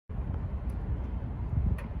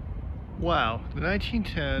Wow, the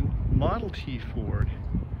 1910 Model T Ford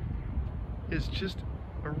is just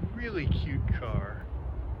a really cute car,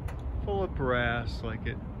 full of brass like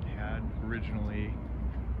it had originally,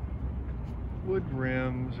 wood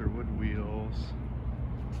rims or wood wheels,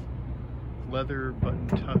 leather button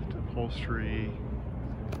tuft upholstery,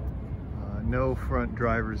 no front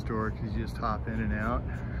driver's door because you just hop in and out.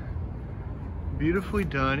 Beautifully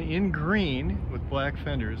done in green with black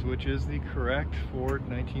fenders, which is the correct Ford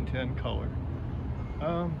 1910 color.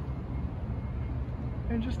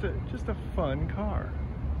 And just a fun car.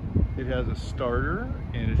 It has a starter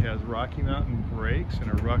and it has Rocky Mountain brakes and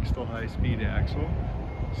a Ruxtol high-speed axle.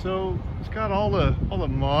 So it's got all the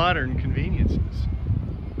modern conveniences.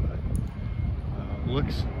 But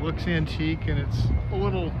looks antique, and it's a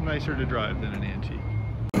little nicer to drive than an antique.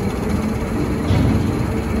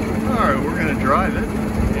 Alright, we're going to drive it,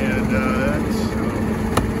 and that's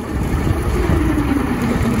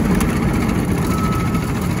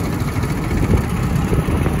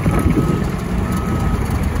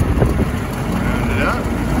round it up.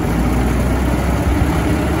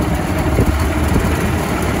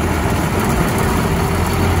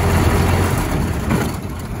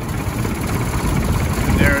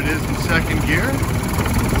 And there it is in second gear,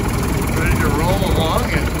 ready to roll along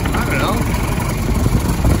at, I don't know,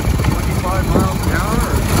 5 miles an hour,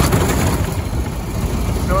 or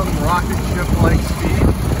some rocket ship-like speed.